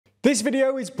This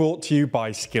video is brought to you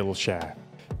by Skillshare.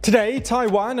 Today,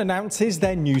 Taiwan announces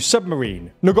their new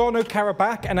submarine,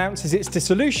 Nagorno-Karabakh announces its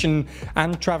dissolution,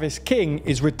 and Travis King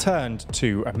is returned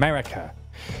to America.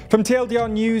 From TLDR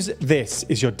News, this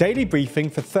is your daily briefing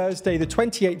for Thursday the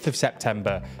 28th of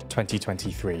September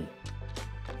 2023.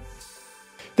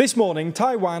 This morning,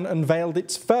 Taiwan unveiled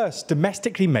its first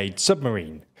domestically made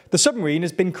submarine. The submarine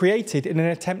has been created in an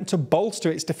attempt to bolster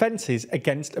its defences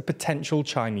against a potential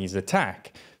Chinese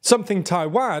attack, something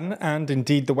Taiwan, and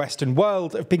indeed the Western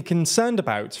world, have been concerned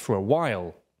about for a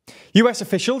while. US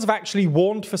officials have actually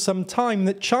warned for some time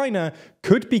that China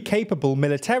could be capable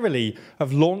militarily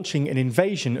of launching an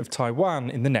invasion of Taiwan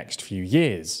in the next few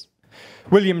years.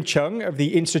 William Chung of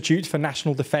the Institute for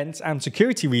National Defence and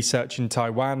Security Research in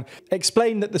Taiwan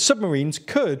explained that the submarines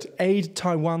could aid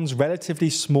Taiwan's relatively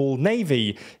small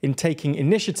navy in taking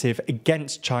initiative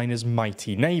against China's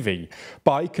mighty navy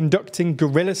by conducting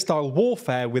guerrilla-style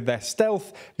warfare with their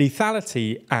stealth,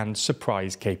 lethality and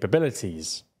surprise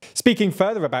capabilities. Speaking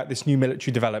further about this new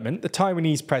military development, the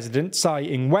Taiwanese president, Tsai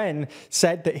Ing-wen,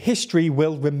 said that history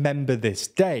will remember this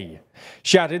day.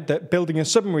 She added that building a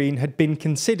submarine had been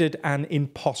considered an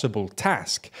impossible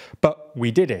task, but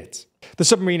we did it. The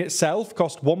submarine itself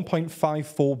cost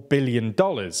 $1.54 billion,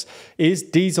 is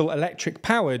diesel-electric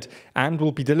powered, and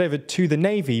will be delivered to the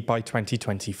Navy by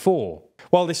 2024.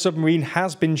 While this submarine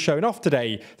has been shown off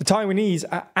today, the Taiwanese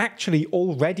are actually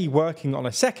already working on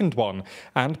a second one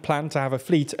and plan to have a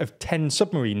fleet of 10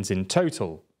 submarines in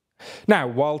total. Now,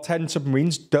 while 10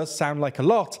 submarines does sound like a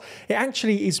lot, it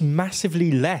actually is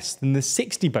massively less than the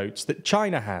 60 boats that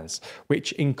China has,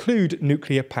 which include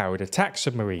nuclear-powered attack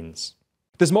submarines.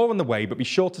 There's more on the way, but be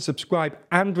sure to subscribe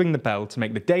and ring the bell to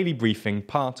make the daily briefing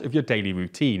part of your daily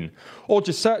routine, or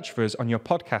just search for us on your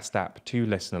podcast app to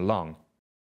listen along.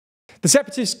 The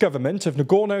separatist government of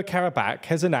Nagorno-Karabakh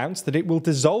has announced that it will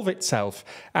dissolve itself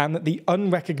and that the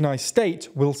unrecognised state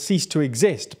will cease to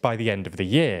exist by the end of the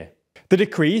year. The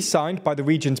decree, signed by the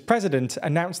region's president,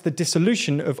 announced the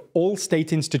dissolution of all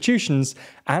state institutions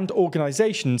and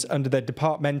organisations under their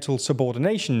departmental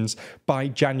subordinations by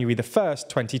January 1st,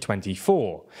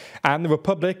 2024, and the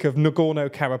Republic of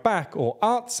Nagorno-Karabakh, or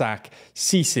Artsakh,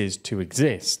 ceases to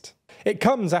exist. It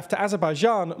comes after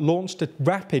Azerbaijan launched a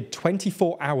rapid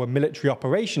 24-hour military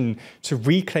operation to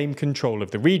reclaim control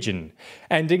of the region,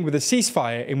 ending with a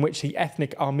ceasefire in which the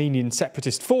ethnic Armenian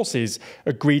separatist forces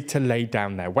agreed to lay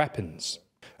down their weapons.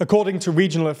 According to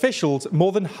regional officials,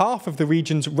 more than half of the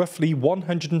region's roughly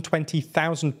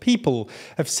 120,000 people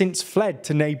have since fled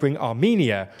to neighbouring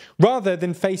Armenia, rather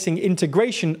than facing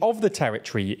integration of the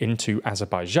territory into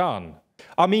Azerbaijan.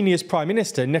 Armenia's Prime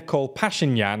Minister Nikol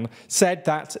Pashinyan said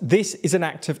that this is an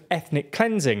act of ethnic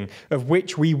cleansing of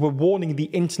which we were warning the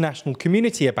international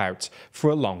community about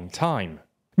for a long time.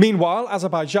 Meanwhile,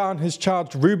 Azerbaijan has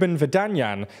charged Ruben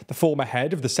Vardanyan, the former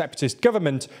head of the separatist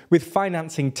government, with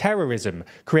financing terrorism,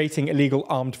 creating illegal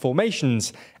armed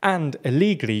formations, and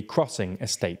illegally crossing a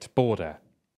state border.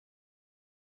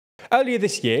 Earlier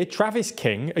this year, Travis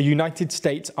King, a United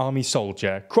States Army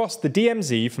soldier, crossed the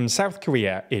DMZ from South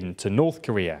Korea into North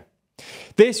Korea.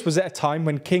 This was at a time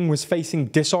when King was facing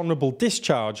dishonourable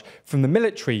discharge from the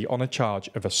military on a charge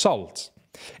of assault.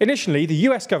 Initially, the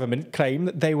US government claimed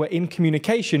that they were in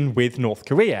communication with North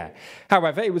Korea.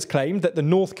 However, it was claimed that the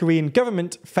North Korean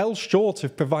government fell short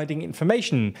of providing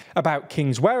information about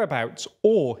King's whereabouts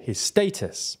or his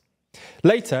status.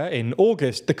 Later, in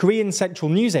August, the Korean Central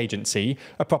News Agency,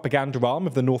 a propaganda arm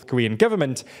of the North Korean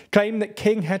government, claimed that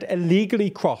King had illegally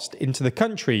crossed into the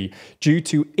country due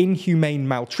to inhumane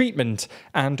maltreatment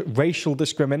and racial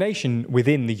discrimination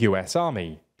within the US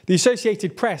Army. The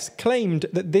Associated Press claimed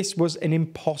that this was an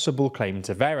impossible claim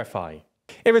to verify.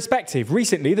 Irrespective,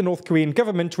 recently the North Korean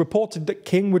government reported that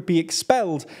King would be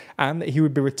expelled and that he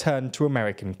would be returned to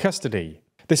American custody.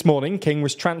 This morning, King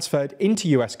was transferred into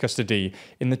US custody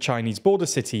in the Chinese border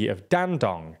city of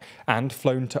Dandong and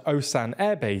flown to Osan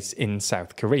Air Base in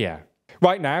South Korea.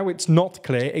 Right now, it's not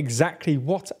clear exactly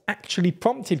what actually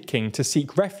prompted King to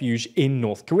seek refuge in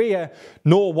North Korea,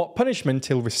 nor what punishment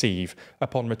he'll receive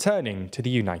upon returning to the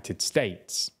United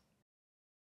States.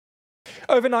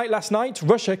 Overnight last night,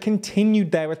 Russia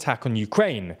continued their attack on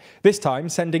Ukraine, this time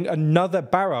sending another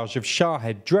barrage of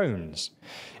Shahed drones.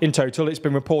 In total, it's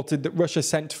been reported that Russia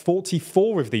sent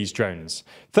 44 of these drones,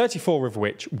 34 of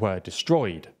which were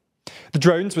destroyed. The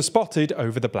drones were spotted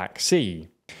over the Black Sea.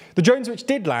 The drones which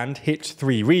did land hit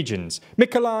 3 regions: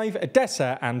 Mykolaiv,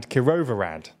 Odessa and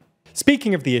Kirovohrad.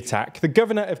 Speaking of the attack, the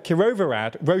governor of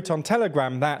Kirovohrad wrote on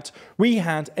Telegram that we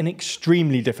had an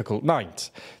extremely difficult night.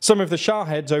 Some of the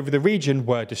Shaheds over the region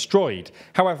were destroyed.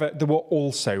 However, there were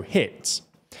also hits.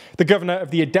 The governor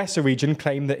of the Odessa region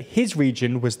claimed that his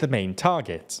region was the main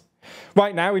target.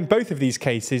 Right now, in both of these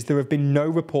cases, there have been no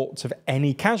reports of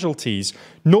any casualties,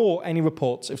 nor any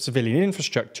reports of civilian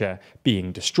infrastructure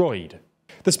being destroyed.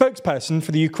 The spokesperson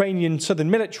for the Ukrainian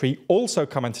Southern Military also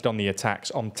commented on the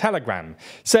attacks on Telegram,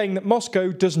 saying that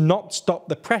Moscow does not stop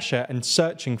the pressure and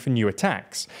searching for new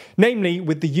attacks, namely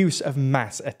with the use of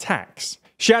mass attacks.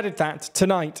 She added that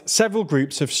tonight several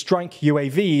groups of strike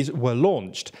UAVs were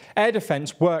launched. Air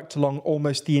defence worked along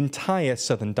almost the entire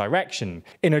southern direction,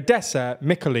 in Odessa,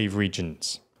 Mykolaiv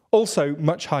regions. Also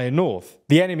much higher north,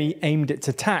 the enemy aimed its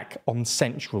attack on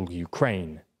central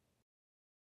Ukraine.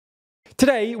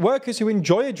 Today, workers who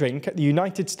enjoy a drink at the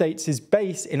United States'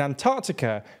 base in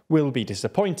Antarctica will be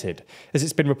disappointed, as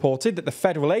it's been reported that the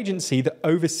federal agency that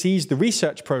oversees the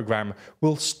research program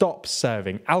will stop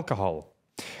serving alcohol.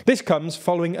 This comes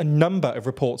following a number of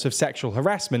reports of sexual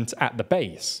harassment at the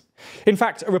base. In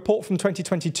fact, a report from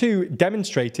 2022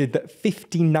 demonstrated that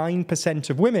 59%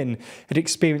 of women had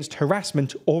experienced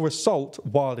harassment or assault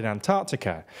while in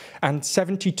Antarctica, and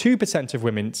 72% of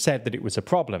women said that it was a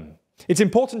problem. It's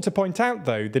important to point out,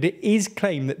 though, that it is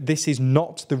claimed that this is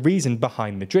not the reason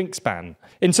behind the drinks ban.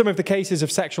 In some of the cases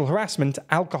of sexual harassment,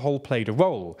 alcohol played a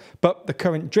role, but the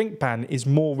current drink ban is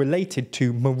more related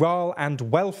to morale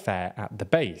and welfare at the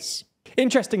base.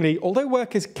 Interestingly, although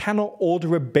workers cannot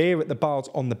order a beer at the bars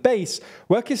on the base,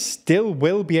 workers still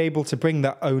will be able to bring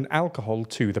their own alcohol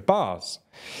to the bars.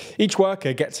 Each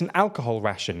worker gets an alcohol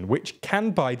ration, which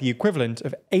can buy the equivalent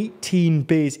of 18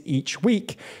 beers each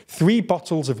week, 3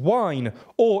 bottles of wine,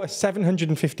 or a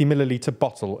 750ml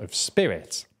bottle of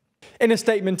spirit. In a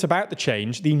statement about the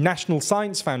change, the National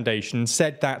Science Foundation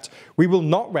said that we will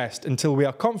not rest until we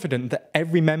are confident that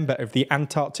every member of the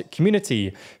Antarctic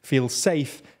community feels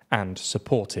safe and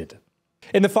supported.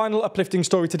 In the final uplifting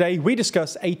story today, we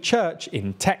discuss a church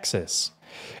in Texas.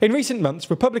 In recent months,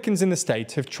 Republicans in the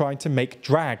state have tried to make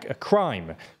drag a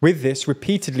crime, with this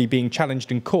repeatedly being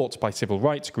challenged in court by civil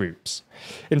rights groups.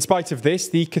 In spite of this,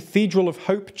 the Cathedral of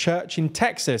Hope Church in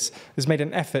Texas has made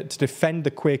an effort to defend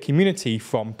the queer community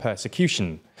from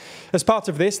persecution. As part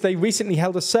of this, they recently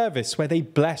held a service where they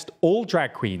blessed all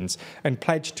drag queens and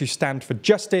pledged to stand for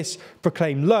justice,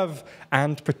 proclaim love,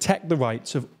 and protect the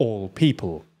rights of all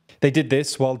people. They did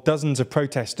this while dozens of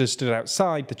protesters stood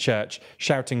outside the church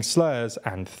shouting slurs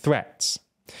and threats.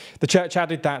 The church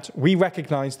added that we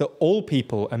recognise that all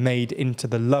people are made into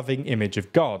the loving image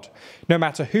of God, no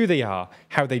matter who they are,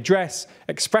 how they dress,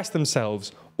 express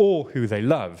themselves, or who they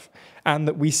love, and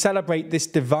that we celebrate this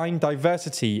divine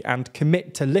diversity and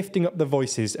commit to lifting up the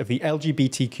voices of the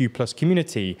LGBTQ+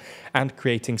 community and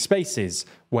creating spaces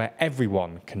where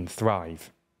everyone can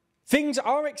thrive. Things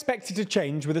are expected to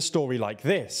change with a story like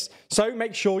this, so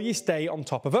make sure you stay on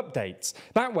top of updates.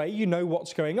 That way you know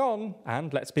what's going on,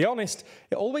 and let's be honest,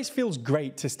 it always feels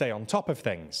great to stay on top of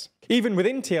things. Even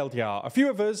within TLDR, a few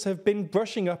of us have been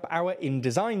brushing up our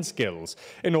InDesign skills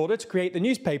in order to create the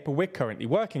newspaper we're currently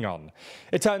working on.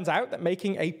 It turns out that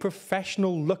making a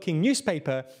professional-looking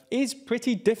newspaper is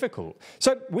pretty difficult,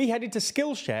 so we headed to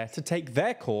Skillshare to take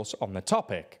their course on the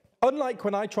topic. Unlike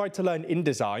when I tried to learn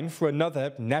InDesign for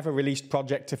another never-released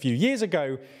project a few years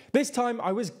ago, this time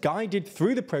I was guided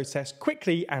through the process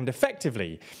quickly and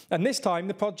effectively, and this time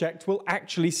the project will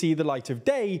actually see the light of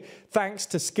day thanks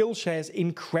to Skillshare's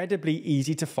incredibly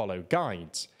easy-to-follow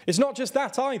guides. It's not just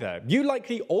that either. You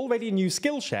likely already knew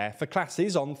Skillshare for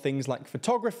classes on things like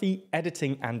photography,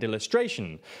 editing, and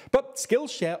illustration, but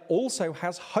Skillshare also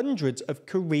has hundreds of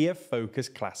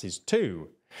career-focused classes too.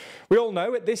 We all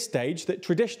know at this stage that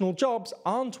traditional jobs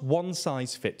aren't one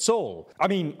size fits all. I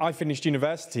mean, I finished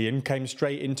university and came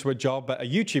straight into a job at a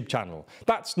YouTube channel.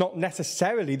 That's not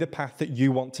necessarily the path that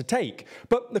you want to take,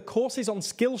 but the courses on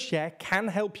Skillshare can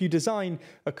help you design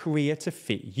a career to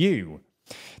fit you.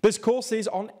 There's courses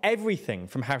on everything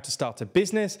from how to start a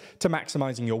business to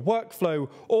maximizing your workflow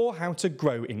or how to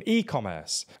grow in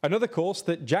e-commerce. Another course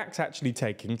that Jack's actually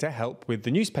taking to help with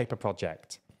the newspaper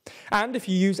project. And if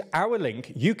you use our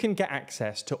link, you can get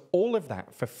access to all of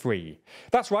that for free.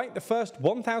 That's right, the first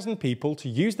 1,000 people to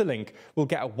use the link will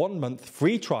get a 1-month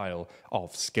free trial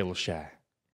of Skillshare.